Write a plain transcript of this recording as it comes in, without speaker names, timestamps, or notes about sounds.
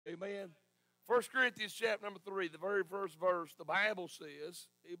Amen. 1 Corinthians chapter number 3, the very first verse, the Bible says,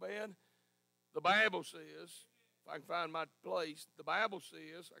 amen, the Bible says, if I can find my place, the Bible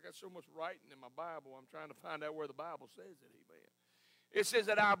says, I got so much writing in my Bible, I'm trying to find out where the Bible says it, amen. It says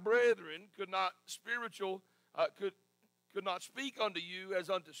that our brethren could not speak unto you as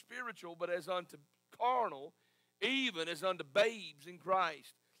unto spiritual, but as unto carnal, even as unto babes in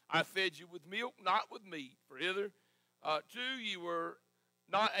Christ. I fed you with milk, not with meat, for hitherto you were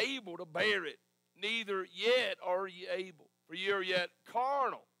not able to bear it, neither yet are ye able, for ye are yet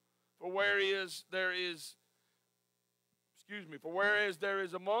carnal. For whereas there is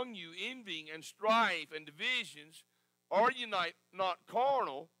among you envying and strife and divisions, are ye not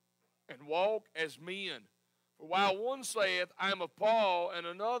carnal, and walk as men? For while one saith, I am of Paul, and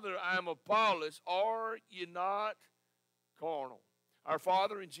another, I am of Apollos, are ye not carnal? Our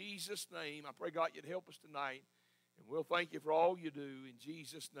Father, in Jesus' name, I pray God you'd help us tonight, and we'll thank you for all you do. In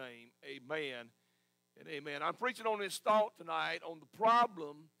Jesus' name, amen and amen. I'm preaching on this thought tonight on the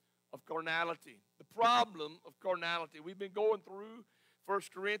problem of carnality. The problem of carnality. We've been going through 1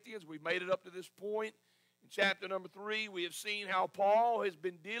 Corinthians. We've made it up to this point. In chapter number 3, we have seen how Paul has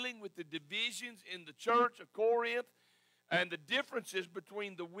been dealing with the divisions in the church of Corinth and the differences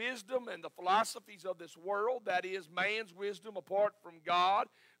between the wisdom and the philosophies of this world, that is, man's wisdom apart from God,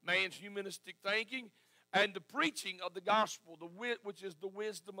 man's humanistic thinking, and the preaching of the gospel, which is the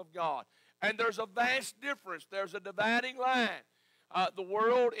wisdom of God. And there's a vast difference. There's a dividing line. The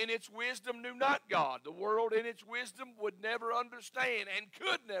world in its wisdom knew not God. The world in its wisdom would never understand and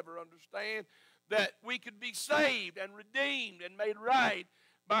could never understand that we could be saved and redeemed and made right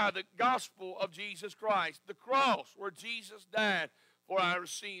by the gospel of Jesus Christ, the cross where Jesus died for our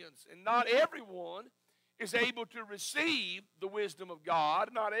sins. And not everyone is able to receive the wisdom of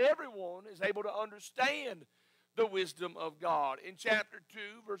God. Not everyone is able to understand the wisdom of God. In chapter 2,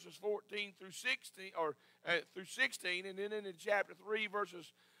 verses 14 through 16, and then in chapter 3,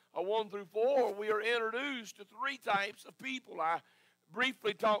 verses 1 through 4, we are introduced to three types of people. I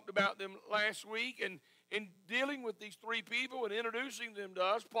briefly talked about them last week, and in dealing with these three people and introducing them to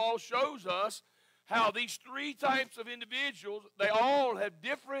us, Paul shows us how these three types of individuals, they all have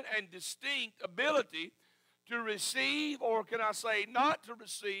different and distinct ability to receive, or can I say not to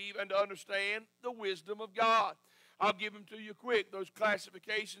receive, and to understand the wisdom of God. I'll give them to you quick. Those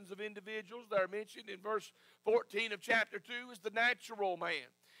classifications of individuals that are mentioned in verse 14 of chapter 2 is the natural man.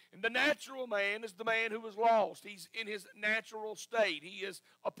 And the natural man is the man who is lost. He's in his natural state. He is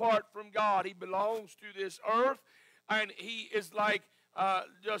apart from God. He belongs to this earth, and he is like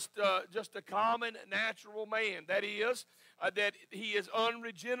just a common natural man. That is, that he is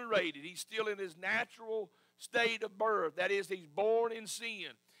unregenerated. He's still in his natural state of birth. That is, he's born in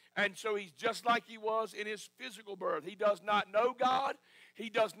sin. And so he's just like he was in his physical birth. He does not know God. He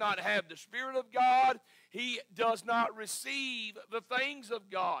does not have the Spirit of God. He does not receive the things of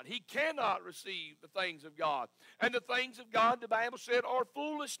God. He cannot receive the things of God. And the things of God, the Bible said, are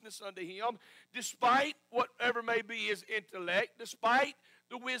foolishness unto him, despite whatever may be his intellect, despite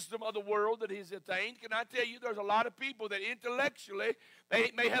the wisdom of the world that he's attained. Can I tell you, there's a lot of people that intellectually, they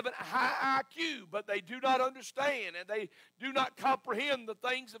may have a high IQ, but they do not understand and they do not comprehend the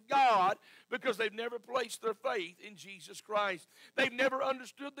things of God because they've never placed their faith in Jesus Christ. They've never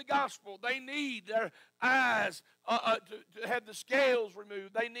understood the gospel. They need their eyes to have the scales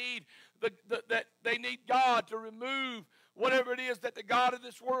removed. They need they need God to remove whatever it is that the God of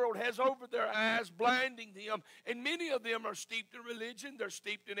this world has over their eyes, blinding them. And many of them are steeped in religion. They're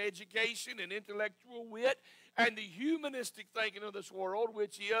steeped in education and intellectual wit and the humanistic thinking of this world,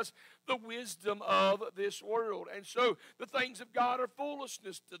 which is the wisdom of this world. And so the things of God are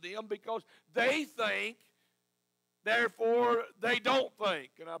foolishness to them because they think, therefore they don't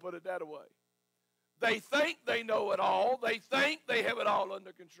think. Can I put it that way? They think they know it all. They think they have it all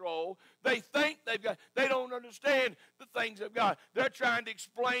under control. They think they don't understand the things of God. They're trying to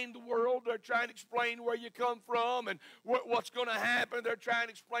explain the world. They're trying to explain where you come from and what's going to happen. They're trying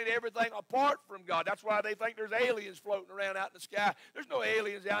to explain everything apart from God. That's why they think there's aliens floating around out in the sky. There's no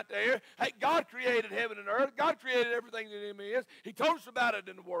aliens out there. Hey, God created heaven and earth. God created everything that in is. He told us about it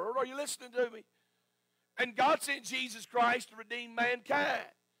in the world. Are you listening to me? And God sent Jesus Christ to redeem mankind.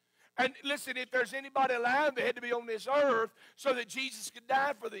 And listen, if there's anybody alive, they had to be on this earth so that Jesus could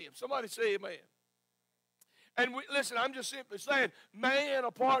die for them. Somebody say amen. And listen, I'm just simply saying, man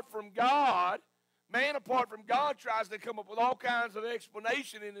apart from God tries to come up with all kinds of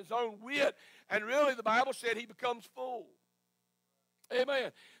explanation in his own wit. And really, the Bible said he becomes full.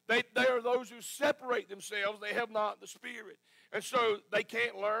 Amen. They are those who separate themselves. They have not the Spirit. And so they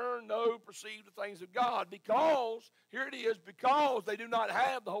can't learn, know, perceive the things of God because, here it is, because they do not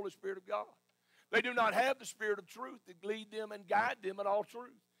have the Holy Spirit of God. They do not have the Spirit of truth that lead them and guide them in all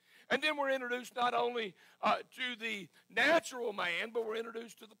truth. And then we're introduced not only to the natural man, but we're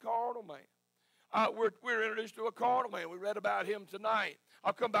introduced to the carnal man. We're introduced to a carnal man. We read about him tonight.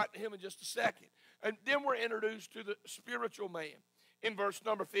 I'll come back to him in just a second. And then we're introduced to the spiritual man in verse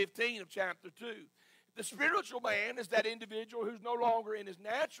number 15 of chapter 2. The spiritual man is that individual who's no longer in his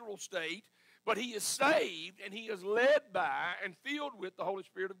natural state, but he is saved and he is led by and filled with the Holy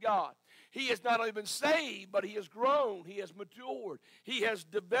Spirit of God. He has not only been saved, but he has grown, he has matured, he has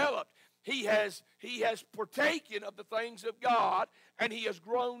developed, he has partaken of the things of God, and he has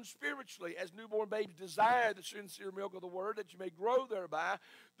grown spiritually. As newborn babes desire the sincere milk of the word, that you may grow thereby,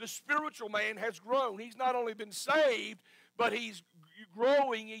 the spiritual man has grown. He's not only been saved, but he's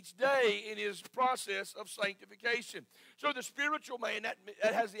growing each day in his process of sanctification. So the spiritual man,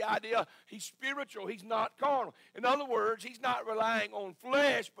 that has the idea he's spiritual, he's not carnal. In other words, he's not relying on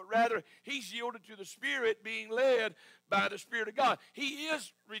flesh, but rather he's yielded to the Spirit, being led by the Spirit of God. He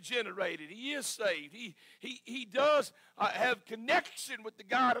is regenerated. He is saved. He does have connection with the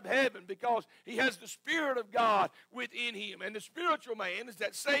God of heaven because he has the Spirit of God within him. And the spiritual man is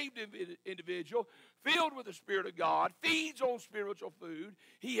that saved individual filled with the Spirit of God, feeds on spiritual food.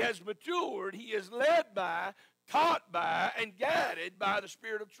 He has matured. He is led by, taught by, and guided by the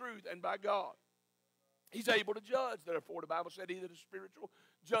Spirit of truth and by God. He's able to judge. Therefore, the Bible said, he that is spiritual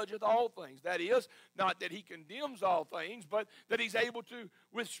judgeth all things. That is, not that he condemns all things, but that he's able to,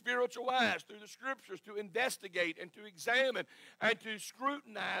 with spiritual eyes, through the Scriptures, to investigate and to examine and to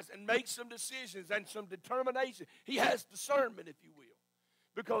scrutinize and make some decisions and some determination. He has discernment, if you will,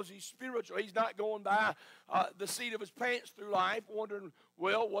 because he's spiritual. He's not going by the seat of his pants through life, wondering,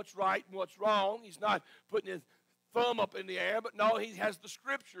 well, what's right and what's wrong. He's not putting his thumb up in the air, but no, he has the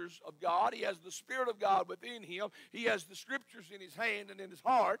Scriptures of God. He has the Spirit of God within him. He has the Scriptures in his hand and in his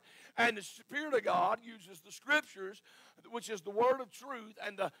heart, and the Spirit of God uses the Scriptures, which is the word of truth,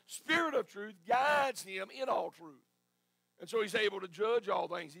 and the Spirit of truth guides him in all truth. And so he's able to judge all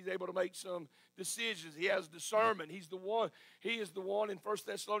things. He's able to make some decisions. He has discernment. He is the one in 1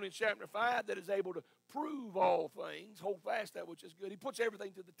 Thessalonians chapter 5 that is able to prove all things, hold fast that which is good. He puts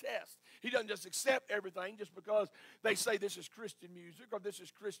everything to the test. He doesn't just accept everything just because they say this is Christian music, or this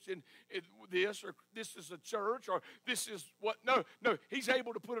is Christian this, or this is a church, or this is what. No, he's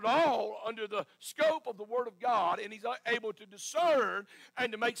able to put it all under the scope of the Word of God, and he's able to discern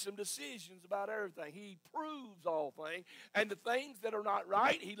and to make some decisions about everything. He proves all things, and the things that are not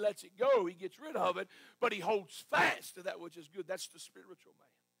right, he lets it go. He gets rid of it, but he holds fast to that which is good. That's the spiritual man.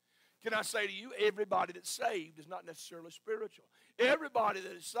 Can I say to you, everybody that's saved is not necessarily spiritual. Everybody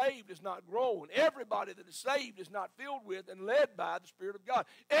that is saved is not growing. Everybody that is saved is not filled with and led by the Spirit of God.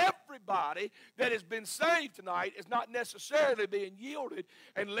 Everybody that has been saved tonight is not necessarily being yielded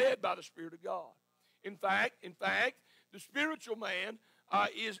and led by the Spirit of God. In fact, the spiritual man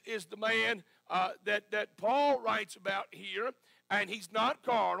is the man that Paul writes about here, and he's not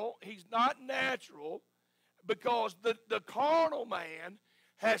carnal, he's not natural, because the carnal man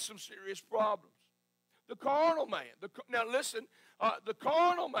has some serious problems. The carnal man. Now listen, the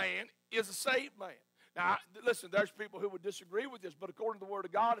carnal man is a saved man. Now listen, there's people who would disagree with this, but according to the Word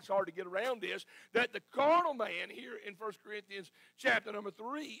of God, it's hard to get around this, that the carnal man here in 1 Corinthians chapter number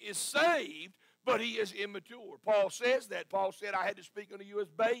 3 is saved, but he is immature. Paul says that. Paul said, I had to speak unto you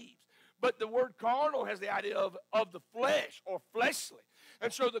as babes. But the word carnal has the idea of the flesh or fleshly.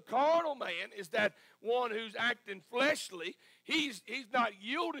 And so the carnal man is that one who's acting fleshly. He's not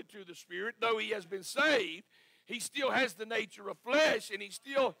yielded to the Spirit, though he has been saved. He still has the nature of flesh, and he's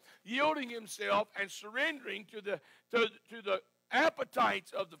still yielding himself and surrendering to the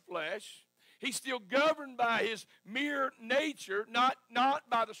appetites of the flesh. He's still governed by his mere nature, not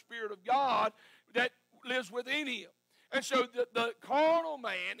by the Spirit of God that lives within him. And so the carnal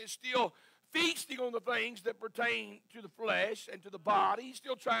man is still feasting on the things that pertain to the flesh and to the body. He's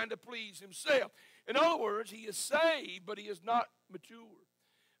still trying to please himself. In other words, he is saved, but he is not mature.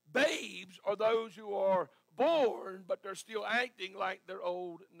 Babes are those who are born, but they're still acting like their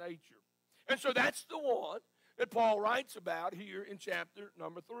old nature. And so that's the one that Paul writes about here in chapter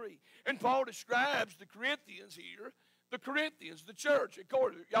number 3. And Paul describes the Corinthians here, the church at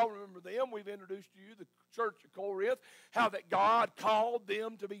Corinth. Y'all remember them. We've introduced to you the church at Corinth, how that God called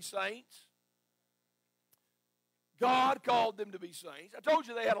them to be saints. God called them to be saints. I told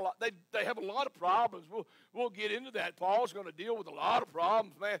you they had a lot. They have a lot of problems. We'll get into that. Paul's going to deal with a lot of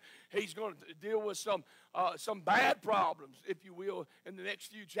problems, man. He's going to deal with some bad problems, if you will, in the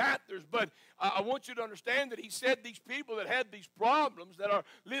next few chapters. But I want you to understand that he said these people that had these problems, that are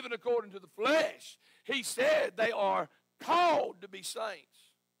living according to the flesh, he said they are called to be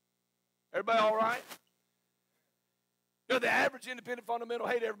saints. Everybody all right? You know, the average independent fundamental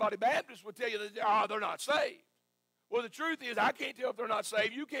hate everybody Baptist will tell you that they're not saved. Well, the truth is, I can't tell if they're not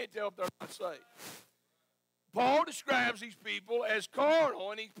saved. You can't tell if they're not saved. Paul describes these people as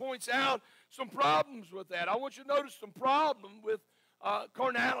carnal, and he points out some problems with that. I want you to notice some problem with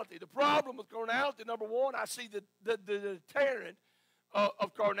carnality. The problem with carnality, number one, I see the deterrent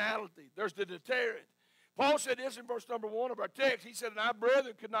of carnality. There's the deterrent. Paul said this in verse number 1 of our text. He said, and I,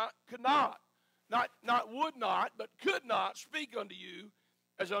 brethren, could not, but could not speak unto you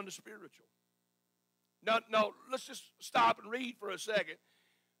as unto spiritual. No, let's just stop and read for a second.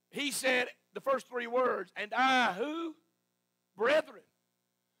 He said the first three words, and I who? Brethren.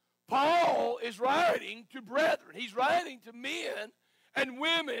 Paul is writing to brethren. He's writing to men and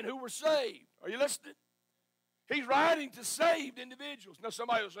women who were saved. Are you listening? He's writing to saved individuals. Now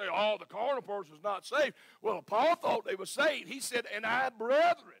somebody will say, oh, the carnal person is not saved. Well, Paul thought they were saved. He said, and I,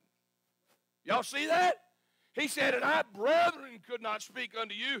 brethren. Y'all see that? He said, and I, brethren, could not speak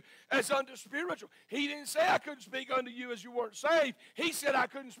unto you as unto spiritual. He didn't say I couldn't speak unto you as you weren't saved. He said I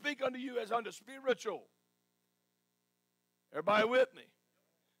couldn't speak unto you as unto spiritual. Everybody with me?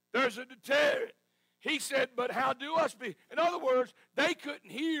 There's a deterrent. He said, but how do I speak? In other words, they couldn't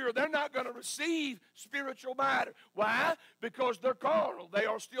hear. They're not going to receive spiritual matter. Why? Because they're carnal. They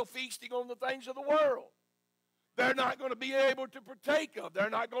are still feasting on the things of the world. They're not going to be able to partake of. They're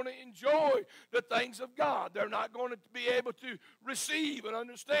not going to enjoy the things of God. They're not going to be able to receive and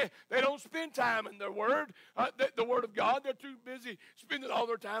understand. They don't spend time in their word, the word of God. They're too busy spending all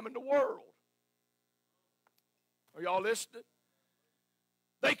their time in the world. Are y'all listening?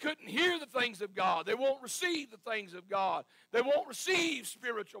 They couldn't hear the things of God. They won't receive the things of God. They won't receive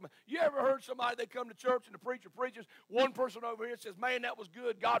spiritual. You ever heard somebody, they come to church and the preacher preaches, one person over here says, man, that was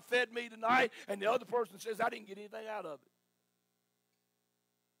good. God fed me tonight. And the other person says, I didn't get anything out of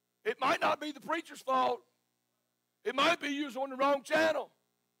it. It might not be the preacher's fault. It might be you was on the wrong channel.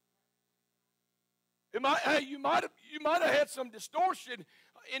 You might have had some distortion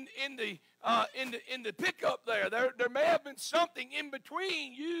in the pickup there. There may have been something in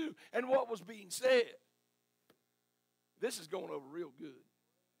between you and what was being said. This is going over real good.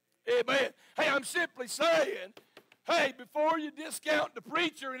 Amen. Hey, I'm simply saying, hey, before you discount the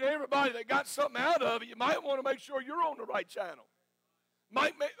preacher and everybody that got something out of it, you might want to make sure you're on the right channel.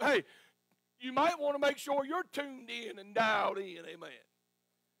 You might want to make sure you're tuned in and dialed in. Amen.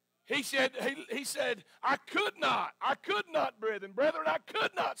 He said, I could not, brethren, I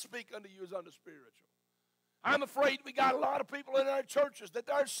could not speak unto you as unto spiritual. I'm afraid we got a lot of people in our churches that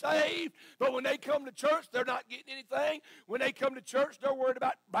they're saved, but when they come to church, they're not getting anything. When they come to church, they're worried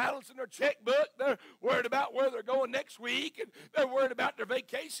about balancing their checkbook. They're worried about where they're going next week, and they're worried about their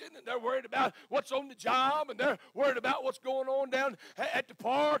vacation, and they're worried about what's on the job, and they're worried about what's going on down at the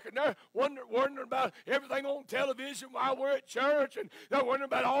park, and they're wondering about everything on television while we're at church, and they're wondering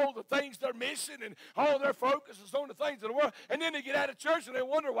about all the things they're missing, and all their focus is on the things of the world. And then they get out of church, and they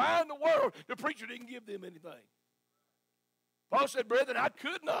wonder why in the world the preacher didn't give them anything. Paul said, brethren, I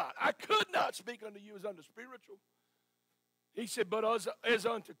could not speak unto you as unto spiritual. He said, but as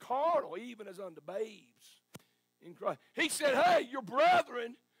unto carnal, even as unto babes in Christ. He said, hey, you're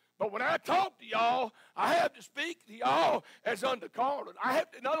brethren, but when I talk to y'all, I have to speak to y'all as unto carnal.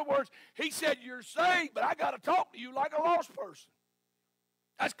 In other words, he said, you're saved, but I got to talk to you like a lost person.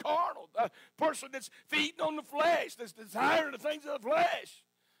 That's carnal. The person that's feeding on the flesh, that's desiring the things of the flesh.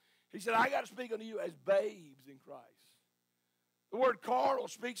 He said, I got to speak unto you as babes in Christ. The word carnal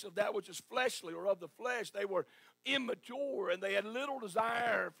speaks of that which is fleshly or of the flesh. They were immature and they had little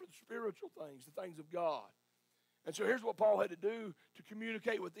desire for the spiritual things, the things of God. And so here's what Paul had to do to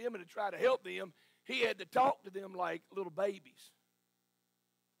communicate with them and to try to help them. He had to talk to them like little babies.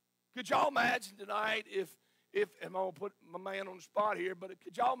 Could y'all imagine tonight if and I'm going to put my man on the spot here, but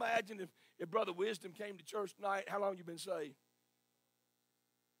could y'all imagine if Brother Wisdom came to church tonight? How long you been saved?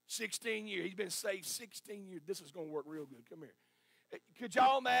 16 years. He's been saved 16 years. This is going to work real good. Come here. Could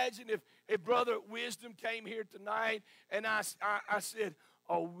y'all imagine if Brother Wisdom came here tonight and I said,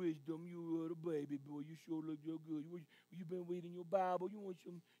 oh, Wisdom, you are a baby boy. You sure look real good. You been reading your Bible. You want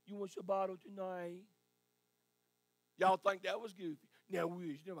your bottle tonight? Y'all think that was goofy. Now,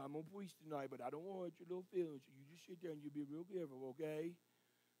 Wisdom, I'm going to preach tonight, but I don't want your little feelings. You just sit there and you be real careful, okay?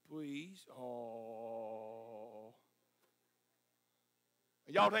 Please. Oh.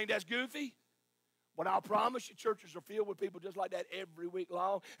 Y'all think that's goofy? But I promise you, churches are filled with people just like that every week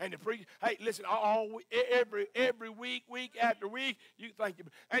long. And the preacher, hey, listen, every week, week after week, you think,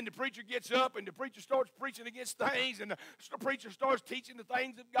 and the preacher gets up, and the preacher starts preaching against things, and the preacher starts teaching the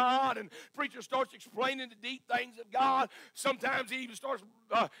things of God, and the preacher starts explaining the deep things of God. Sometimes he even starts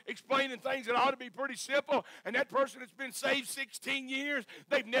explaining things that ought to be pretty simple. And that person that's been saved 16 years,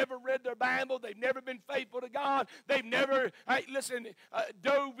 they've never read their Bible, they've never been faithful to God, they've never, hey, listen,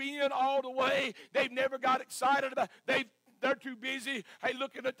 dove in all the way. They've never got excited about they're too busy, hey,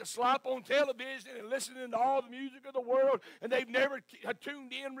 looking at the slop on television and listening to all the music of the world, and they've never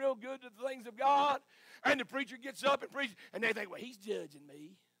tuned in real good to the things of God. And the preacher gets up and preaches, and they think, well, he's judging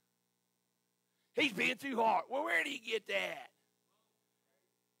me. He's being too hard. Well, where did he get that?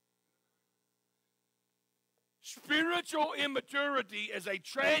 Spiritual immaturity is a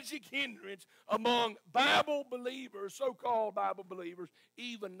tragic hindrance among Bible believers, so-called Bible believers,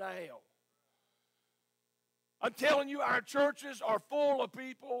 even now. I'm telling you, our churches are full of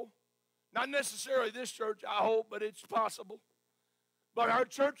people, not necessarily this church, I hope, but it's possible. But our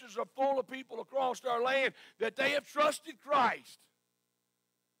churches are full of people across our land that they have trusted Christ.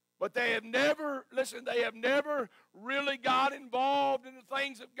 But they have never, listen, they have never really got involved in the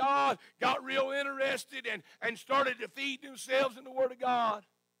things of God, got real interested, and started to feed themselves in the Word of God.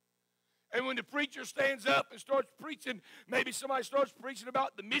 And when the preacher stands up and starts preaching, maybe somebody starts preaching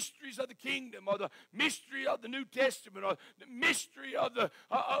about the mysteries of the kingdom, or the mystery of the New Testament, or the mystery of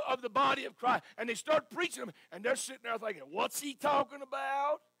the body of Christ, and they start preaching them, and they're sitting there thinking, what's he talking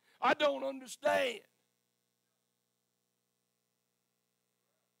about? I don't understand.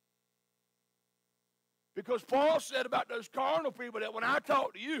 Because Paul said about those carnal people that when I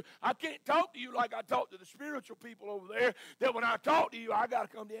talk to you, I can't talk to you like I talk to the spiritual people over there. That when I talk to you, I got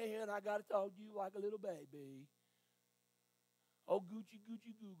to come down here and I got to talk to you like a little baby. Oh, Gucci,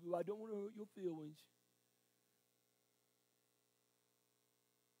 Gucci, Goo Goo, I don't want to hurt your feelings.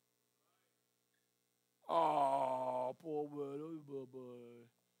 Oh, poor boy.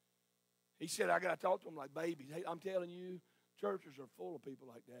 He said, I got to talk to them like babies. Hey, I'm telling you, churches are full of people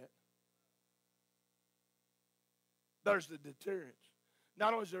like that. There's the deterrence.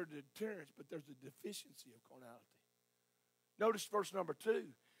 Not only is there the deterrence, but there's the deficiency of carnality. Notice verse number 2.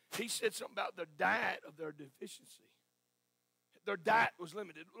 He said something about the diet of their deficiency. Their diet was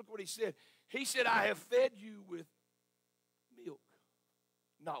limited. Look what he said. He said, I have fed you with milk,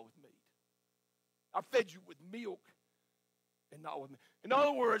 not with meat. I fed you with milk and not with meat. In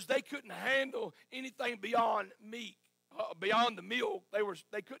other words, they couldn't handle anything beyond meat, beyond the milk.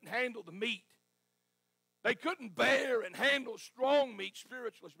 They couldn't handle the meat. They couldn't bear and handle strong meat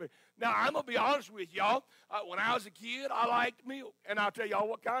spiritually. Now, I'm going to be honest with y'all. When I was a kid, I liked milk. And I'll tell y'all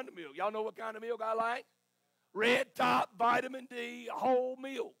what kind of milk. Y'all know what kind of milk I like? Red top, vitamin D, whole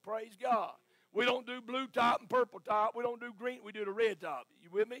milk. Praise God. We don't do blue top and purple top. We don't do green. We do the red top. You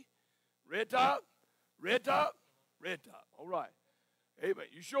with me? Red top, red top, red top. All right. Amen.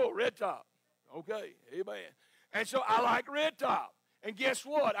 You sure? Red top. Okay. Amen. And so I like red top. And guess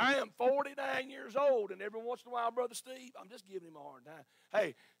what? I am 49 years old, and every once in a while, Brother Steve, I'm just giving him a hard time.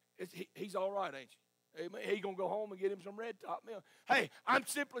 Hey, he's all right, ain't you? Amen. He's going to go home and get him some red top milk. Hey, I'm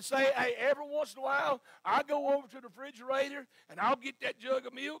simply saying, hey, every once in a while, I go over to the refrigerator, and I'll get that jug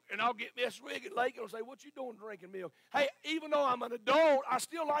of milk, and I'll get me a swig and Lake, and I'll say, what you doing drinking milk? Hey, even though I'm an adult, I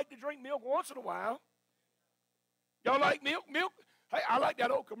still like to drink milk once in a while. Y'all like milk? Milk? Hey, I like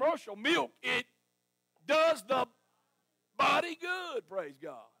that old commercial. Milk, it does the body good, praise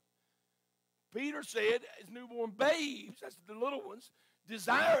God. Peter said, as newborn babes, that's the little ones,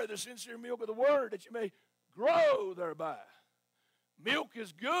 desire the sincere milk of the word that you may grow thereby. Milk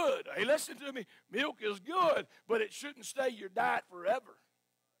is good. Hey, listen to me. Milk is good, but it shouldn't stay your diet forever.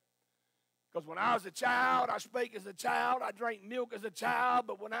 Because when I was a child, I spake as a child. I drank milk as a child,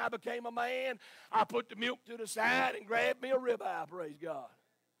 but when I became a man, I put the milk to the side and grabbed me a ribeye, praise God.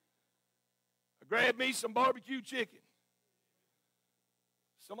 I grabbed me some barbecue chicken.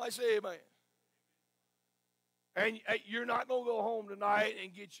 Somebody say amen. And you're not going to go home tonight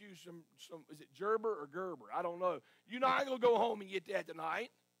and get you some, is it Gerber or Gerber? I don't know. You're not going to go home and get that tonight.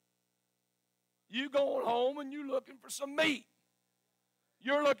 You going home and you're looking for some meat.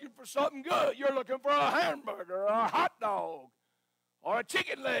 You're looking for something good. You're looking for a hamburger or a hot dog or a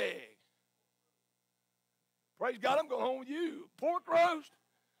chicken leg. Praise God, I'm going home with you. Pork roast.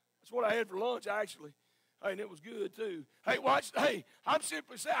 That's what I had for lunch, actually. Hey, and it was good, too. Hey, watch. Hey, I'm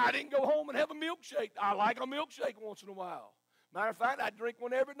simply saying I didn't go home and have a milkshake. I like a milkshake once in a while. Matter of fact, I'd drink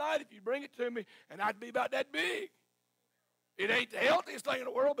one every night if you bring it to me, and I'd be about that big. It ain't the healthiest thing in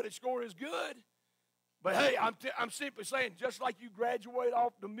the world, but it sure is good. But hey, I'm simply saying, just like you graduate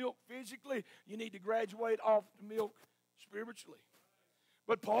off the milk physically, you need to graduate off the milk spiritually.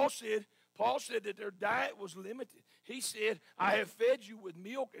 But Paul said that their diet was limited. He said, I have fed you with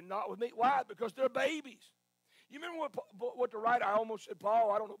milk and not with meat. Why? Because they're babies. You remember what the writer, I almost said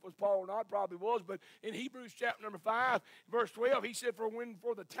Paul, I don't know if it was Paul or not, probably was, but in Hebrews chapter number 5, verse 12, he said,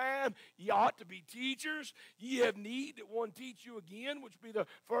 for the time ye ought to be teachers, ye have need that one teach you again, which be the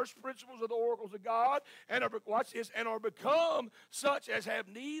first principles of the oracles of God, and watch this, and are become such as have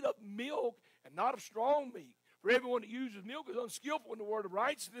need of milk and not of strong meat. For everyone that uses milk is unskillful in the word of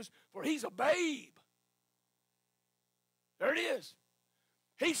righteousness, for he's a babe. There it is.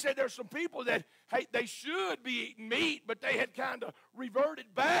 He said there's some people that, hey, they should be eating meat, but they had kind of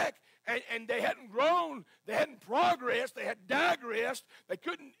reverted back, and they hadn't grown, they hadn't progressed, they had digressed. They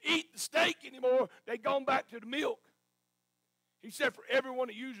couldn't eat the steak anymore. They'd gone back to the milk. He said, for everyone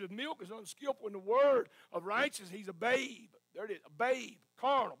that uses milk is unskillful in the word of righteousness. He's a babe. There it is, a babe,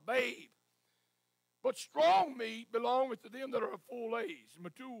 carnal, babe. But strong meat belongeth to them that are of full age,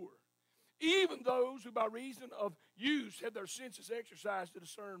 mature. Even those who by reason of use have their senses exercised to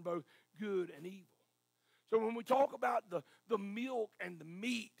discern both good and evil. So when we talk about the milk and the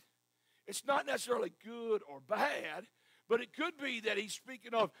meat, it's not necessarily good or bad, but it could be that he's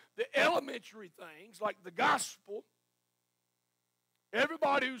speaking of the elementary things like the gospel.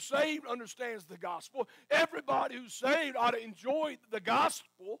 Everybody who's saved understands the gospel. Everybody who's saved ought to enjoy the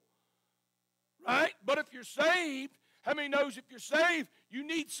gospel, right? But if you're saved, how many knows if you're saved, you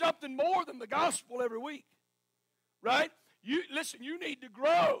need something more than the gospel every week, right? Listen, you need to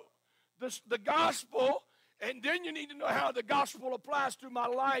grow the gospel, and then you need to know how the gospel applies to my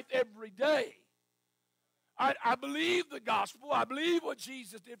life every day. I believe the gospel. I believe what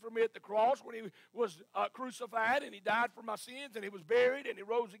Jesus did for me at the cross when he was crucified and he died for my sins and he was buried and he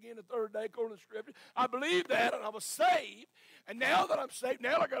rose again the third day according to the Scripture. I believe that, and I was saved. And now that I'm saved,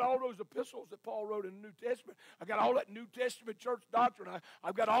 now I got all those epistles that Paul wrote in the New Testament. I got all that New Testament church doctrine.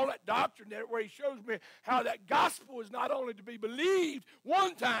 I've got all that doctrine there where he shows me how that gospel is not only to be believed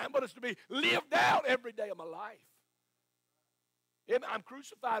one time, but it's to be lived out every day of my life. I'm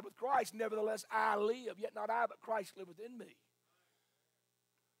crucified with Christ, nevertheless I live, yet not I, but Christ liveth in me.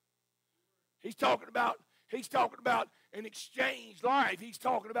 He's talking about an exchanged life. He's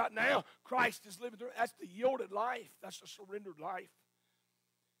talking about now Christ is living through. That's the yielded life. That's the surrendered life.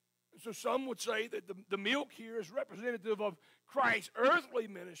 And so some would say that the milk here is representative of Christ's earthly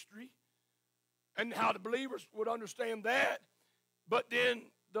ministry and how the believers would understand that. But then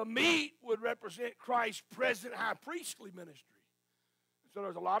the meat would represent Christ's present high priestly ministry. So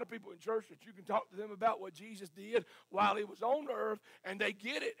there's a lot of people in church that you can talk to them about what Jesus did while he was on the earth, and they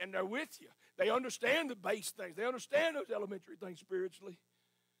get it, and they're with you. They understand the base things. They understand those elementary things spiritually.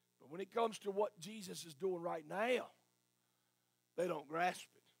 But when it comes to what Jesus is doing right now, they don't grasp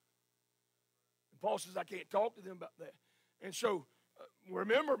it. And Paul says, I can't talk to them about that. And so,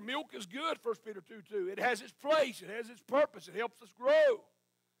 remember, milk is good, 1 Peter 2:2. It has its place. It has its purpose. It helps us grow.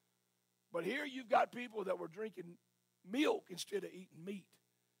 But here you've got people that were drinking milk instead of eating meat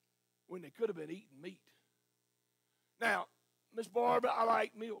when they could have been eating meat. Now, Miss Barbara, I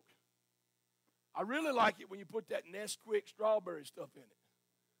like milk. I really like it when you put that Nesquik strawberry stuff in it,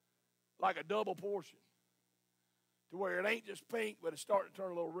 like a double portion, to where it ain't just pink, but it's starting to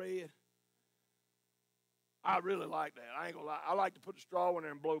turn a little red. I really like that. I ain't gonna lie. I like to put the straw in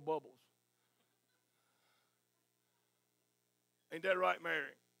there and blow bubbles. Ain't that right,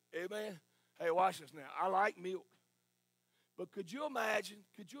 Mary? Amen? Hey, watch this now. I like milk. But could you imagine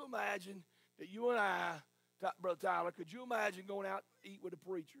that you and I, Brother Tyler, could you imagine going out to eat with a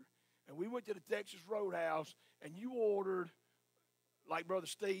preacher, and we went to the Texas Roadhouse, and you ordered, like Brother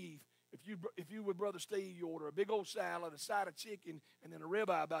Steve, if you with Brother Steve, you order a big old salad, a side of chicken, and then a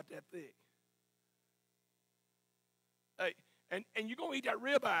ribeye about that thick. Hey, and you're going to eat that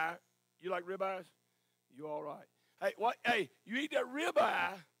ribeye. You like ribeyes? You all right. Hey, you eat that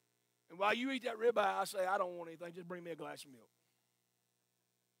ribeye, and while you eat that ribeye, I say, I don't want anything. Just bring me a glass of milk.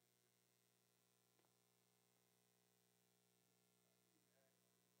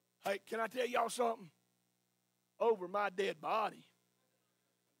 Hey, can I tell y'all something? Over my dead body.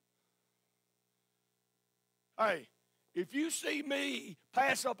 Hey, if you see me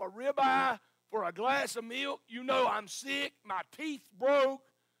pass up a ribeye for a glass of milk, you know I'm sick, my teeth broke,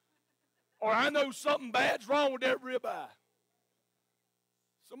 or I know something bad's wrong with that ribeye.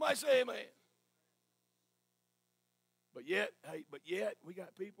 Somebody say amen. But yet, we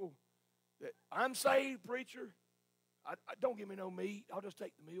got people that, I'm saved, preacher. I don't give me no meat. I'll just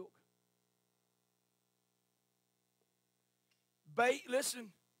take the milk.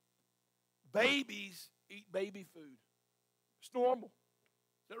 Listen, babies eat baby food. It's normal.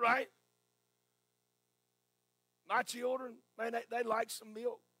 Is that right? My children, man, they like some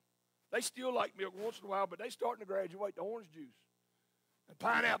milk. They still like milk once in a while, but they're starting to graduate to orange juice and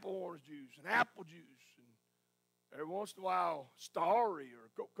pineapple orange juice and apple juice and every once in a while Starry or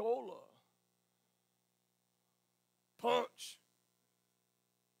Coca-Cola, punch,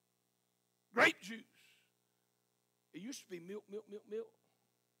 grape juice. It used to be milk, milk, milk, milk.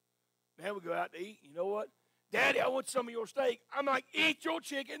 Now we go out to eat. You know what? Daddy, I want some of your steak. I'm like, eat your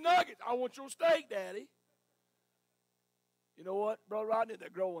chicken nuggets. I want your steak, Daddy. You know what, Brother Rodney? They're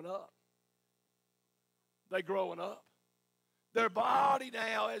growing up. They're growing up. Their body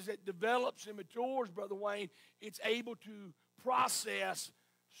now, as it develops and matures, Brother Wayne, it's able to process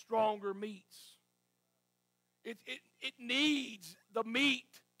stronger meats. It needs the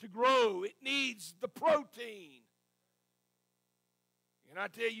meat to grow. It needs the protein. And I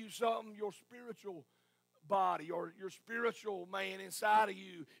tell you something, your spiritual body or your spiritual man inside of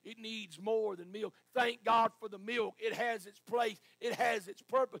you, it needs more than milk. Thank God for the milk. It has its place. It has its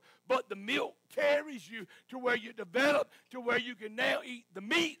purpose. But the milk carries you to where you develop, to where you can now eat the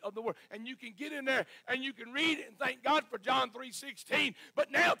meat of the word. And you can get in there and you can read it and thank God for John 3:16. But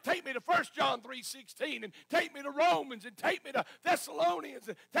now take me to 1 John 3:16 and take me to Romans and take me to Thessalonians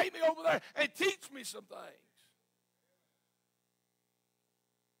and take me over there and teach me some things.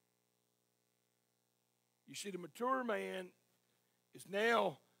 You see, the mature man is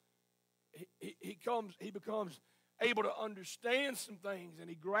now, he becomes able to understand some things and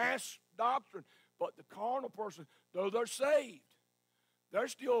he grasps doctrine. But the carnal person, though they're saved, they're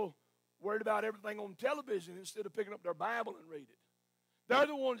still worried about everything on television instead of picking up their Bible and read it. They're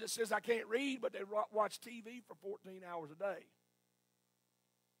the ones that says, I can't read, but they watch TV for 14 hours a day.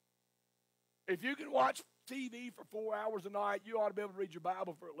 If you can watch TV for 4 hours a night, you ought to be able to read your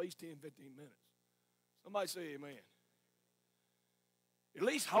Bible for at least 10, 15 minutes. Somebody say amen. At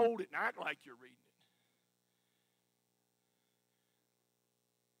least hold it and act like you're reading it.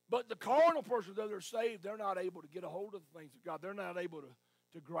 But the carnal person, though they're saved, they're not able to get a hold of the things of God. They're not able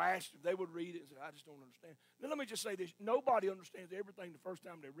to grasp it. They would read it and say, I just don't understand. Now let me just say this. Nobody understands everything the first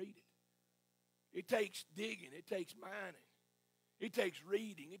time they read it. It takes digging. It takes mining. It takes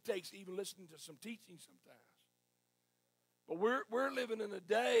reading. It takes even listening to some teaching sometimes. But we're living in a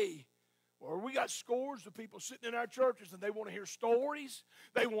day where we got scores of people sitting in our churches and they want to hear stories.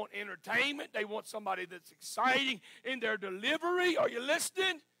 They want entertainment. They want somebody that's exciting in their delivery. Are you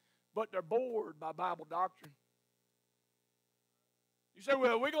listening? But they're bored by Bible doctrine. You say,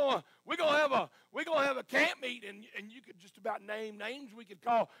 well, we're gonna have a camp meeting, and you could just about name names. We could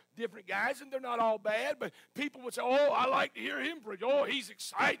call different guys, and they're not all bad. But people would say, oh, I like to hear him preach. Oh, he's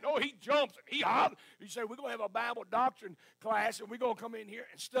exciting. Oh, he jumps and he hollers. You say, we're gonna have a Bible doctrine class, and we're gonna come in here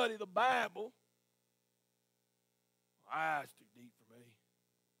and study the Bible. That's too deep for me.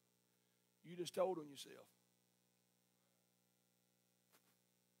 You just told on yourself.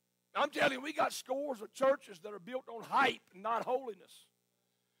 I'm telling you, we got scores of churches that are built on hype and not holiness.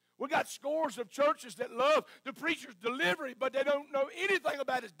 We got scores of churches that love the preacher's delivery, but they don't know anything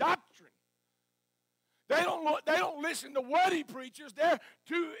about his doctrine. They don't listen to what he preaches. They're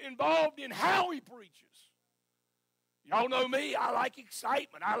too involved in how he preaches. Y'all know me. I like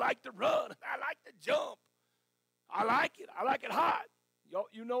excitement. I like to run. I like to jump. I like it. I like it hot.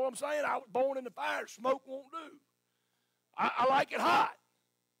 You know what I'm saying? I was born in the fire. Smoke won't do. I like it hot.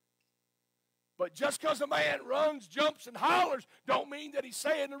 But just because a man runs, jumps, and hollers don't mean that he's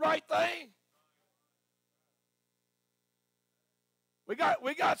saying the right thing. We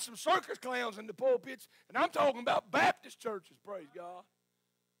got some circus clowns in the pulpits, and I'm talking about Baptist churches, praise God.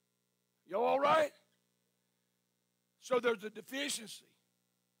 Y'all all right? So there's a deficiency,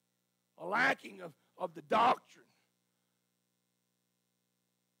 a lacking of the doctrine.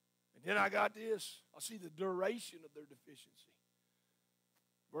 And then I got this. I see the duration of their deficiency.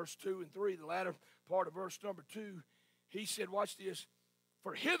 Verse 2 and 3, the latter part of verse number 2, he said, watch this,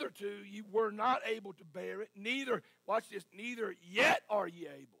 for hitherto ye were not able to bear it, neither, watch this, neither yet are ye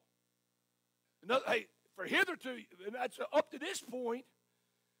able. Another, hey, for hitherto, and that's up to this point,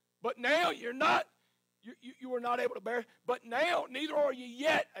 but now you're not, you are not able to bear it, but now neither are ye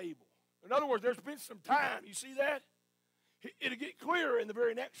yet able. In other words, there's been some time. You see that? It'll get clearer in the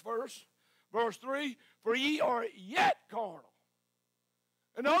very next verse. Verse 3, for ye are yet carnal.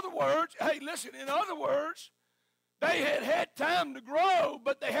 In other words, hey, listen, in other words, they had time to grow,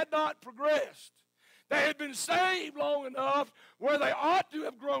 but they had not progressed. They had been saved long enough where they ought to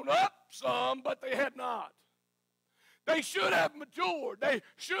have grown up some, but they had not. They should have matured. They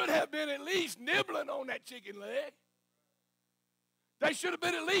should have been at least nibbling on that chicken leg. They should have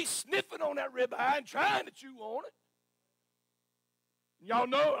been at least sniffing on that ribeye and trying to chew on it. And y'all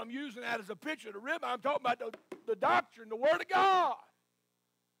know I'm using that as a picture of the ribeye. I'm talking about the doctrine, the Word of God.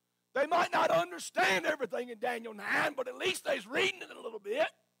 They might not understand everything in Daniel 9, but at least they's reading it a little bit.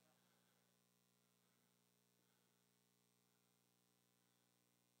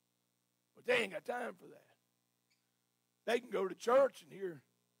 But they ain't got time for that. They can go to church and hear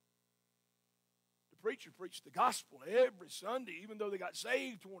the preacher preach the gospel every Sunday, even though they got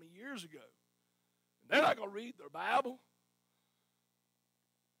saved 20 years ago. And they're not going to read their Bible.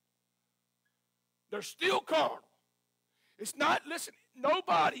 They're still carnal. It's not, listen,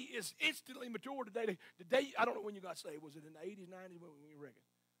 nobody is instantly mature today. The day, I don't know when you got saved. Was it in the 80s, 90s? When you reckon?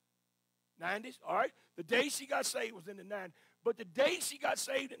 90s? All right. The day she got saved was in the 90s. But the day she got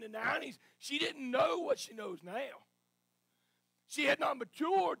saved in the 90s, she didn't know what she knows now. She had not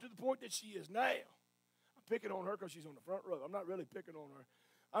matured to the point that she is now. I'm picking on her because she's on the front row. I'm not really picking on her.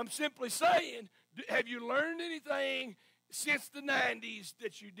 I'm simply saying, have you learned anything since the 90s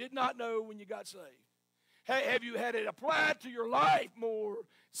that you did not know when you got saved? Have you had it applied to your life more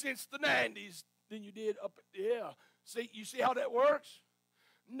since the 90s than you did up? Yeah. See, you see how that works?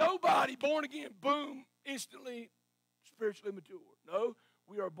 Nobody born again, boom, instantly spiritually mature. No,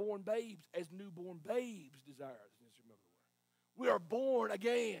 we are born babes as newborn babes desire. We are born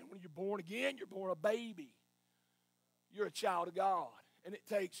again. When you're born again, you're born a baby. You're a child of God. And it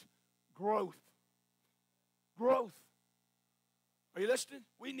takes growth. Growth. Are you listening?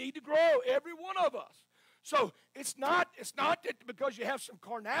 We need to grow, every one of us. So it's not that because you have some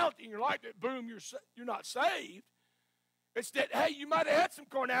carnality in your life that, boom, you're not saved. It's that, hey, you might have had some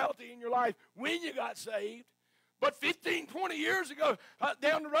carnality in your life when you got saved. But 15, 20 years ago,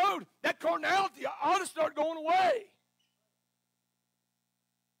 down the road, that carnality ought to start going away.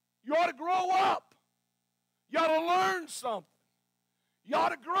 You ought to grow up. You ought to learn something. You ought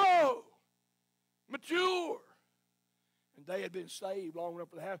to grow, mature. And they had been saved long enough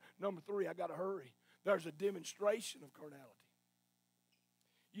for the house. Number 3, I got to hurry. There's a demonstration of carnality.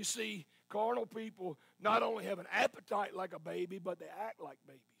 You see, carnal people not only have an appetite like a baby, but they act like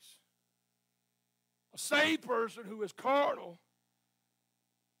babies. A saved person who is carnal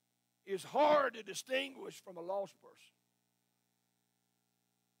is hard to distinguish from a lost person.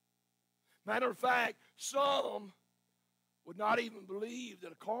 Matter of fact, some would not even believe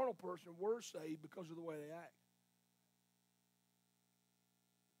that a carnal person were saved because of the way they act.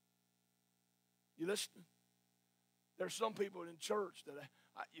 You listening? There's some people in church that,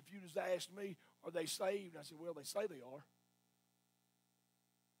 if you just ask me, are they saved? I said, well, they say they are.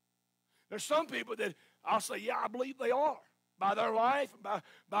 There's some people that I'll say, yeah, I believe they are. By their life, and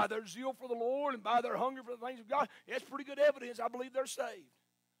by their zeal for the Lord, and by their hunger for the things of God. That's pretty good evidence I believe they're saved.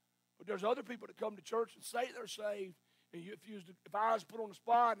 But there's other people that come to church and say they're saved. And if I was put on the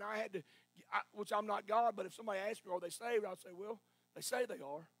spot and I had to, which I'm not God, but if somebody asked me, are they saved? I'd say, well, they say they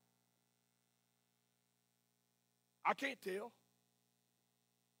are. I can't tell.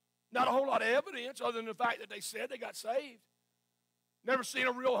 Not a whole lot of evidence other than the fact that they said they got saved. Never seen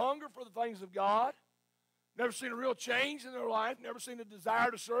a real hunger for the things of God. Never seen a real change in their life. Never seen a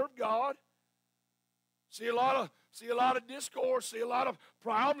desire to serve God. See a lot of discourse. See a lot of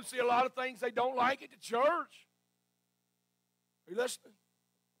problems. See a lot of things they don't like at the church. Are you listening?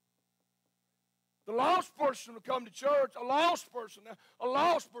 The lost person will come to church. The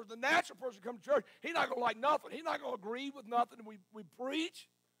natural person come to church. He's not going to like nothing. He's not going to agree with nothing we preach.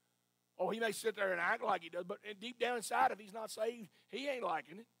 Oh, he may sit there and act like he does, but deep down inside, if he's not saved, he ain't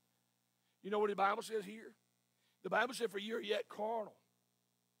liking it. You know what the Bible says here? The Bible said, for you are yet carnal,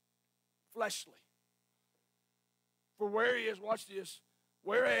 fleshly. For watch this,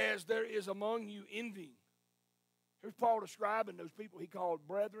 whereas there is among you envying. Here's Paul describing those people he called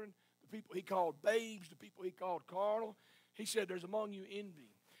brethren, the people he called babes, the people he called carnal. He said there's among you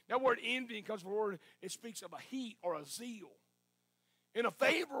envying. That word envying comes from a word, it speaks of a heat or a zeal. In a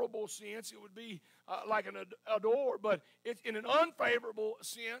favorable sense, it would be like an adore, but it's in an unfavorable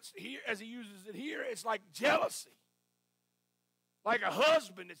sense, here, as he uses it here, it's like jealousy. Like a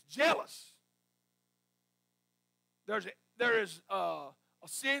husband that's jealous. There is a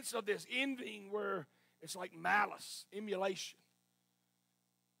sense of this envying where it's like malice, emulation.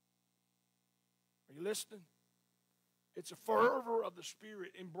 Are you listening? It's a fervor of the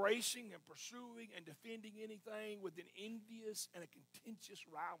Spirit, embracing and pursuing and defending anything with an envious and a contentious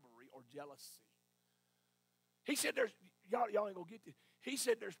rivalry or jealousy. He said there's, y'all ain't going to get this. He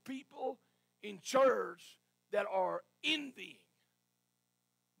said there's people in church that are envying.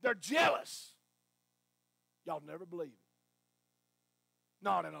 They're jealous. Y'all never believe it.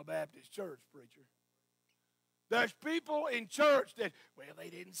 Not in a Baptist church, preacher. There's people in church that, well, they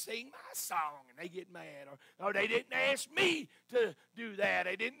didn't sing my song, and they get mad. Or they didn't ask me to do that.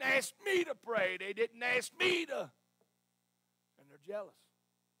 They didn't ask me to pray. They didn't ask me to. And they're jealous.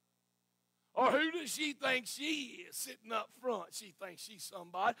 Or who does she think she is sitting up front? She thinks she's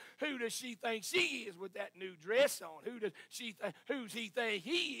somebody. Who does she think she is with that new dress on? Who's he think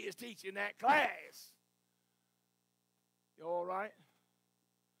he is teaching that class? You all right?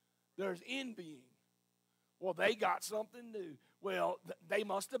 There's envying. Well, they got something new. Well, they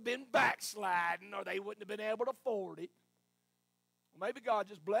must have been backsliding or they wouldn't have been able to afford it. Well, maybe God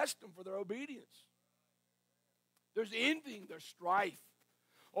just blessed them for their obedience. There's envying. There's strife.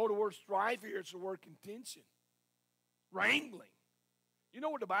 Oh, the word strife here, it's the word contention. Wrangling. You know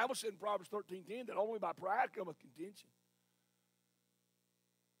what the Bible said in Proverbs 13:10? That only by pride cometh contention.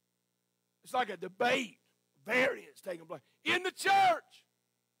 It's like a debate, variance taking place in the church.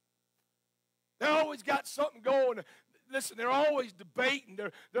 They always got something going. Listen, they're always debating.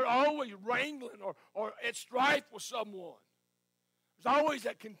 They're always wrangling or at strife with someone. There's always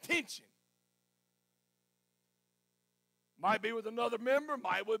that contention. Might be with another member.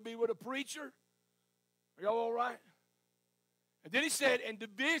 Might be with a preacher. Are y'all all right? And then he said, and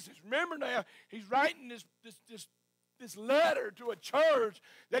divisions. Remember now, he's writing this letter to a church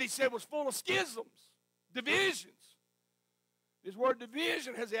that he said was full of schisms, divisions. This word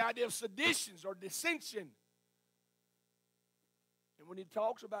division has the idea of seditions or dissension. And when he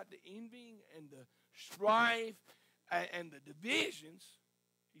talks about the envying and the strife and the divisions,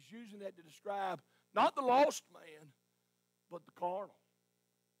 he's using that to describe not the lost man, but the carnal.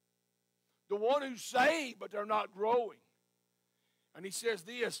 The one who's saved, but they're not growing. And he says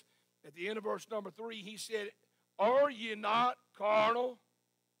this, at the end of verse number 3, he said, are ye not carnal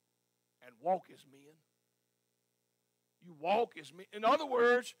and walk as men? You walk as men. In other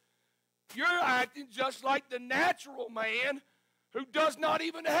words, you're acting just like the natural man who does not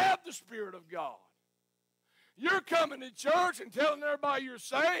even have the Spirit of God. You're coming to church and telling everybody you're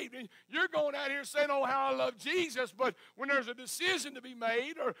saved, and you're going out here saying, oh, how I love Jesus, but when there's a decision to be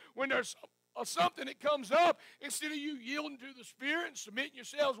made or when there's something that comes up, instead of you yielding to the Spirit and submitting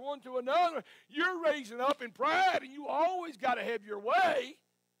yourselves one to another, you're raising up in pride, and you always got to have your way.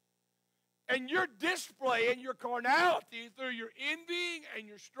 And you're displaying your carnality through your envying and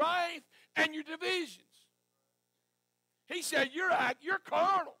your strife and your divisions. He said, you're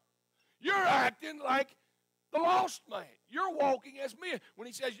carnal. You're acting like the lost man. You're walking as men. When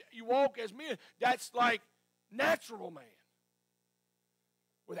he says you walk as men, that's like natural man.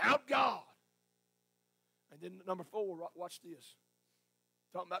 Without God. And then number 4, watch this.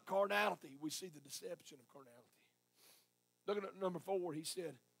 Talking about carnality, we see the deception of carnality. Looking at number 4, he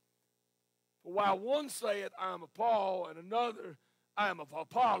said, for while one saith, I am of Paul, and another, I am of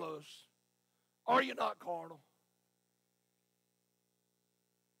Apollos, are you not carnal?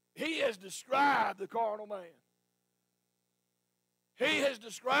 He has described the carnal man. He has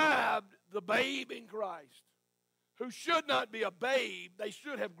described the babe in Christ, who should not be a babe, they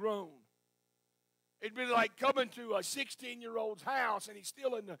should have grown. It'd be like coming to a 16-year-old's house, and he's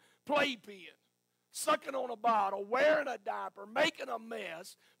still in the playpen, sucking on a bottle, wearing a diaper, making a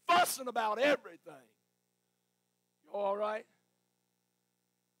mess, fussing about everything. You all right?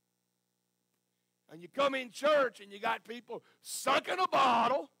 And you come in church and you got people sucking a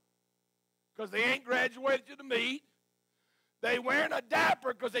bottle because they ain't graduated to the meat. They wearing a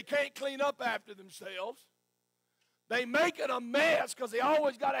diaper because they can't clean up after themselves. They making a mess because they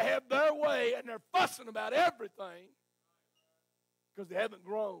always got to have their way, and they're fussing about everything because they haven't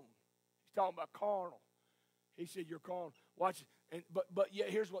grown. He's talking about carnal. He said, you're carnal. Watch it. But yet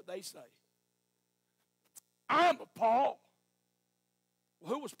here's what they say. I'm a Paul.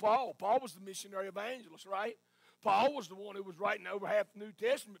 Well, who was Paul? Paul was the missionary evangelist, right? Paul was the one who was writing over half the New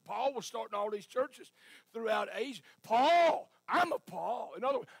Testament. Paul was starting all these churches throughout Asia. Paul, I'm a Paul. In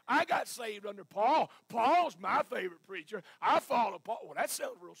other words, I got saved under Paul. Paul's my favorite preacher. I follow Paul. Well, that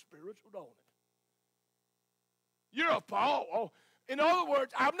sounds real spiritual, don't it? You're a Paul. Oh, in other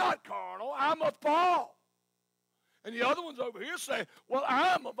words, I'm not carnal. I'm of Paul. And the other one's over here saying, well,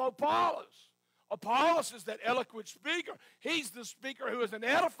 I'm of Apollos. Apollos is that eloquent speaker. He's the speaker who is an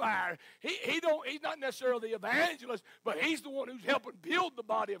edifier. He's not necessarily the evangelist, but he's the one who's helping build the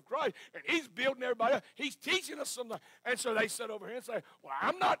body of Christ. And he's building everybody up. He's teaching us something. And so they sit over here and say, well,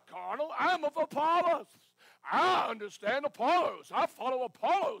 I'm not carnal. I'm of Apollos. I understand Apollos. I follow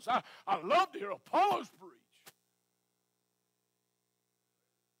Apollos. I love to hear Apollos preach.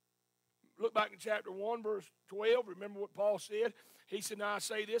 Look back in chapter 1, verse 12. Remember what Paul said? He said, now I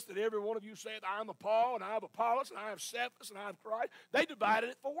say this, that every one of you saith, I am of Paul, and I have Apollos, and I have Cephas, and I have Christ. They divided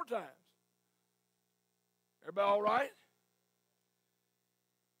it 4 times. Everybody all right?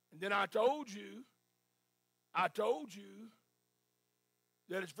 And then I told you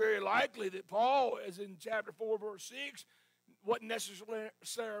that it's very likely that Paul, as in chapter 4, verse 6, wasn't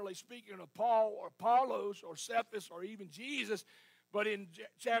necessarily speaking of Paul or Apollos or Cephas or even Jesus, but in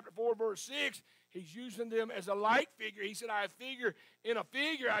chapter 4, verse 6, he's using them as a like figure. He said, in a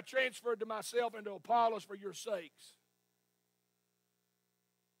figure I transferred to myself and to Apollos for your sakes.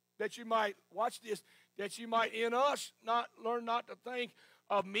 That you might, watch this, that you might in us learn not to think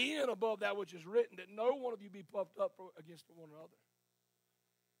of men above that which is written, that no one of you be puffed up against one another.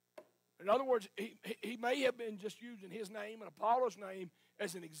 In other words, he may have been just using his name and Apollos' name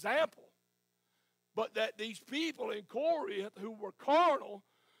as an example, but that these people in Corinth who were carnal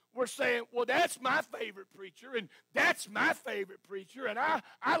were saying, well, that's my favorite preacher, and that's my favorite preacher, and I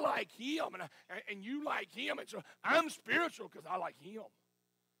like him, and you like him, and so I'm spiritual because I like him.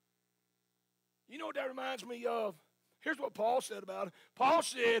 You know what that reminds me of? Here's what Paul said about it. Paul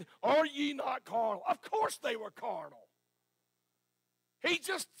said, are ye not carnal? Of course they were carnal. He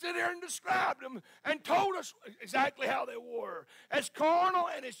just sat there and described them and told us exactly how they were. As carnal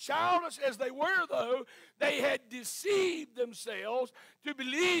and as childish as they were, though, they had deceived themselves to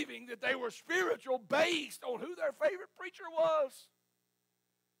believing that they were spiritual based on who their favorite preacher was.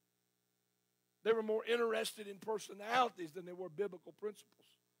 They were more interested in personalities than they were biblical principles.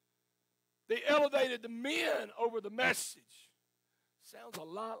 They elevated the men over the message. Sounds a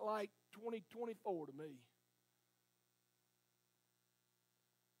lot like 2024 to me.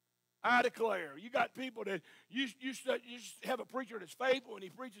 I declare, you got people that you have a preacher that's faithful and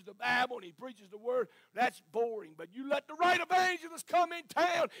he preaches the Bible and he preaches the Word. That's boring. But you let the right evangelist come in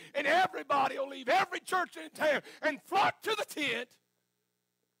town and everybody will leave every church in town and flock to the tent.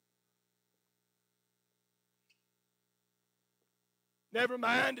 Never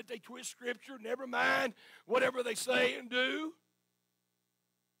mind that they twist Scripture. Never mind whatever they say and do.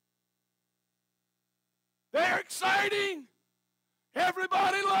 They're exciting.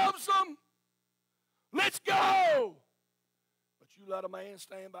 Everybody loves them. Let's go. But you let a man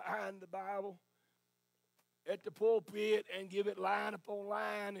stand behind the Bible at the pulpit and give it line upon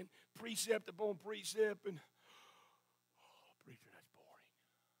line and precept upon precept, and preacher, that's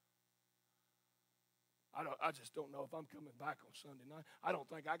boring. I just don't know if I'm coming back on Sunday night. I don't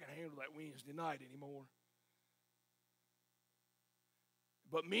think I can handle that Wednesday night anymore.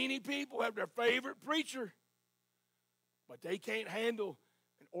 But many people have their favorite preacher, but they can't handle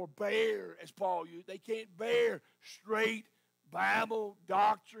or bear, as Paul used, they can't bear straight Bible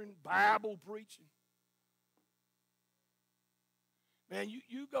doctrine, Bible preaching. Man,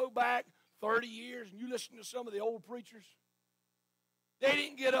 you go back 30 years and you listen to some of the old preachers. They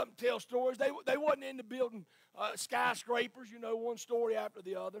didn't get up and tell stories. They wasn't into building skyscrapers, one story after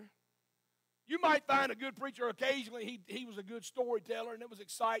the other. You might find a good preacher occasionally. He was a good storyteller, and it was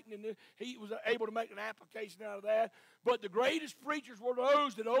exciting, and he was able to make an application out of that. But the greatest preachers were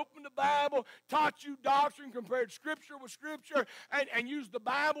those that opened the Bible, taught you doctrine, compared Scripture with Scripture, and used the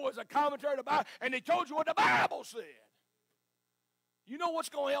Bible as a commentary to the Bible, and they told you what the Bible said. You know what's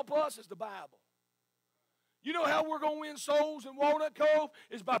going to help us is the Bible. You know how we're going to win souls in Walnut Cove?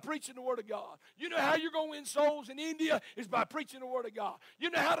 Is by preaching the Word of God. You know how you're going to win souls in India? Is by preaching the Word of God.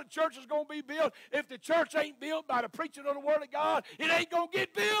 You know how the church is going to be built? If the church ain't built by the preaching of the Word of God, it ain't going to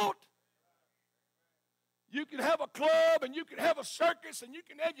get built. You can have a club, and you can have a circus, and you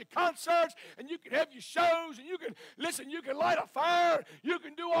can have your concerts, and you can have your shows, and you can light a fire, you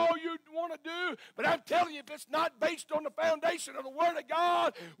can do all you want to do, but I'm telling you, if it's not based on the foundation of the Word of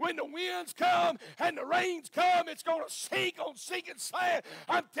God, when the winds come and the rains come, it's going to sink on sinking sand.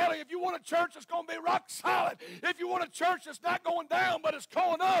 I'm telling you, if you want a church that's going to be rock solid, if you want a church that's not going down but it's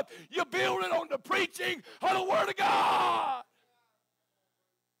going up, you build it on the preaching of the Word of God.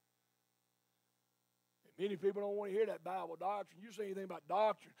 Many people don't want to hear that Bible doctrine. You say anything about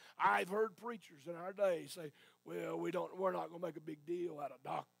doctrine. I've heard preachers in our day say, well, we're not going to make a big deal out of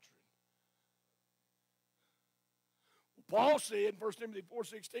doctrine. Well, Paul said in 1 Timothy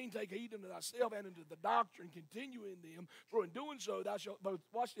 4:16, take heed unto thyself and unto the doctrine, continue in them, for in doing so thou shalt both,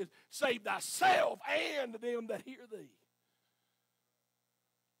 watch this, save thyself and them that hear thee.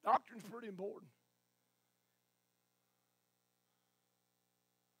 Doctrine's pretty important.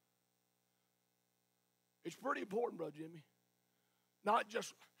 It's pretty important, Brother Jimmy. Not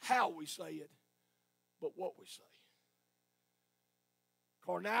just how we say it, but what we say.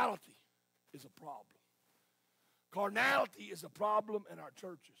 Carnality is a problem. Carnality is a problem in our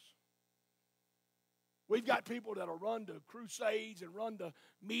churches. We've got people that'll run to crusades and run to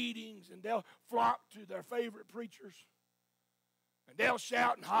meetings, and they'll flock to their favorite preachers. And they'll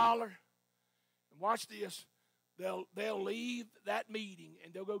shout and holler. And watch this. They'll leave that meeting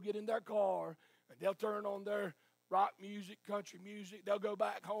and they'll go get in their car and they'll turn on their rock music, country music. They'll go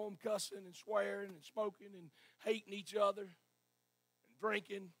back home cussing and swearing and smoking and hating each other and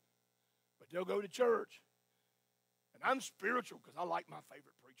drinking. But they'll go to church. And I'm spiritual because I like my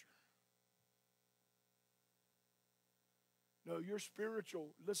favorite preacher. No, you're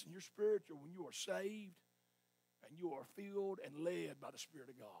spiritual. Listen, you're spiritual when you are saved and you are filled and led by the Spirit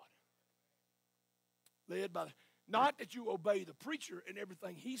of God. Led by not that you obey the preacher and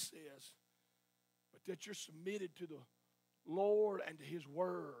everything he says, but that you're submitted to the Lord and to his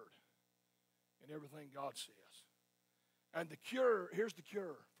word and everything God says. And the cure, here's the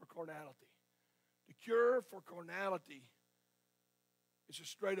cure for carnality. The cure for carnality is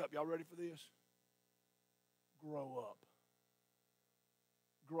just straight up. Y'all ready for this? Grow up.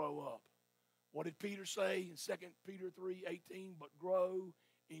 Grow up. What did Peter say in 2 Peter 3:18? But grow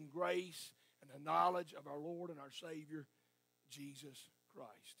in grace and the knowledge of our Lord and our Savior, Jesus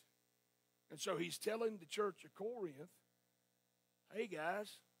Christ. And so he's telling the church of Corinth, hey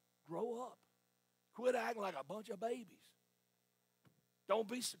guys, grow up. Quit acting like a bunch of babies. Don't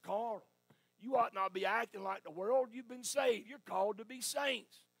be so carnal. You ought not be acting like the world. You've been saved. You're called to be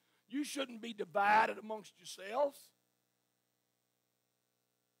saints. You shouldn't be divided amongst yourselves.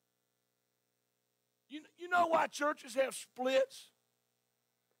 You know why churches have splits?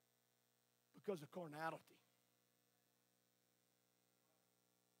 Because of carnality.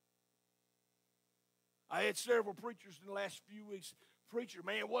 I had several preachers in the last few weeks. Preacher,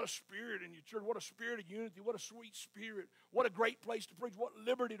 man, what a spirit in your church. What a spirit of unity. What a sweet spirit. What a great place to preach. What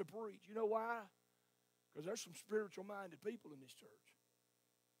liberty to preach. You know why? Because there's some spiritual-minded people in this church.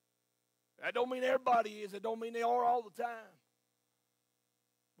 That don't mean everybody is. That don't mean they are all the time.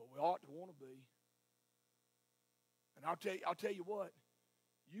 But we ought to want to be. And I'll tell you what.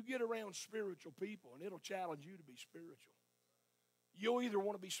 You get around spiritual people, and it'll challenge you to be spiritual. You'll either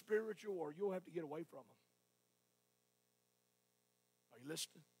want to be spiritual or you'll have to get away from them. Are you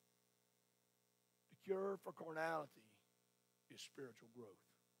listening? The cure for carnality is spiritual growth.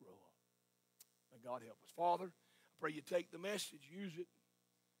 Grow up. May God help us. Father, I pray you take the message, use it.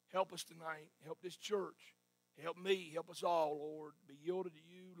 Help us tonight. Help this church. Help me. Help us all, Lord. Be yielded to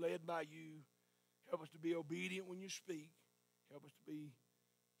you, led by you. Help us to be obedient when you speak. Help us to be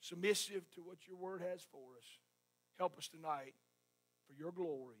submissive to what your word has for us. Help us tonight for your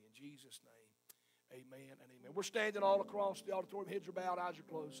glory. In Jesus' name, amen and amen. We're standing all across the auditorium. Heads are bowed, eyes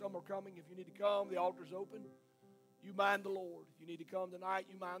are closed. Some are coming. If you need to come, the altar's open. You mind the Lord. If you need to come tonight,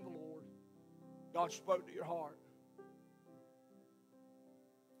 you mind the Lord. God spoke to your heart.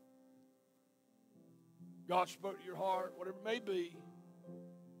 God spoke to your heart, whatever it may be.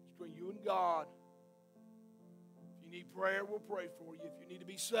 It's between you and God. If you need prayer, we'll pray for you. If you need to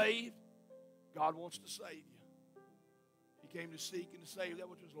be saved, God wants to save you. He came to seek and to save that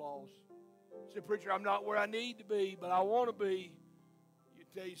which was lost. He said, preacher, I'm not where I need to be, but I want to be. You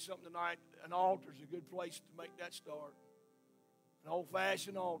tell you something tonight, an altar's a good place to make that start. An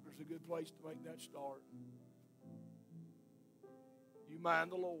old-fashioned altar's a good place to make that start. You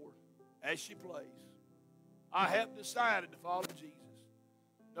mind the Lord as she plays. I have decided to follow Jesus.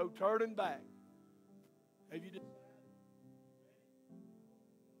 No turning back. Have you decided?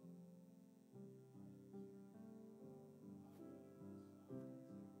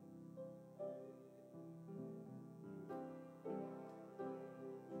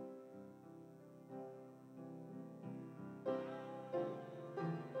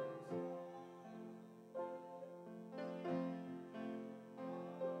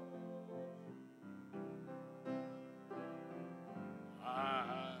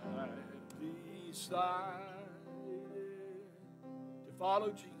 Decided to follow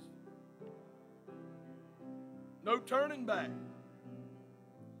Jesus. No turning back.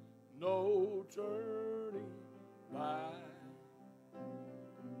 No turning back.